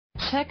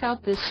Check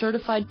out this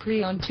certified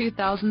pre-owned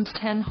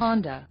 2010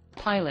 Honda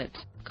Pilot.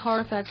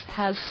 Carfax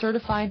has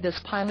certified this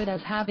Pilot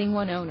as having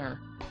one owner.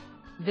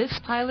 This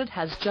Pilot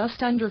has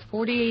just under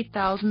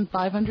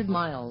 48,500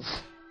 miles.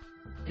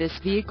 This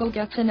vehicle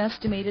gets an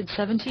estimated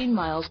 17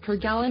 miles per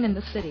gallon in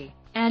the city,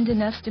 and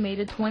an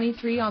estimated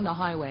 23 on the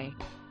highway.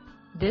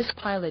 This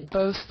Pilot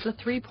boasts a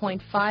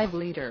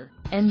 3.5-liter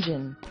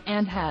engine,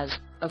 and has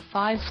a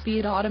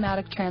 5-speed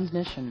automatic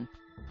transmission.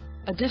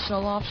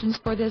 Additional options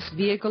for this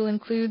vehicle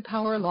include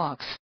power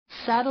locks,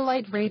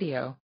 satellite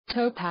radio,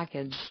 tow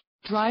package,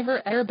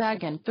 driver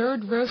airbag and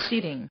third-row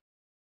seating.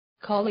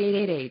 Call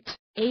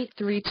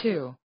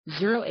 888-832-0844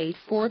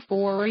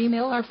 or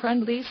email our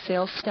friendly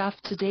sales staff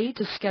today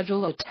to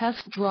schedule a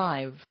test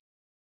drive.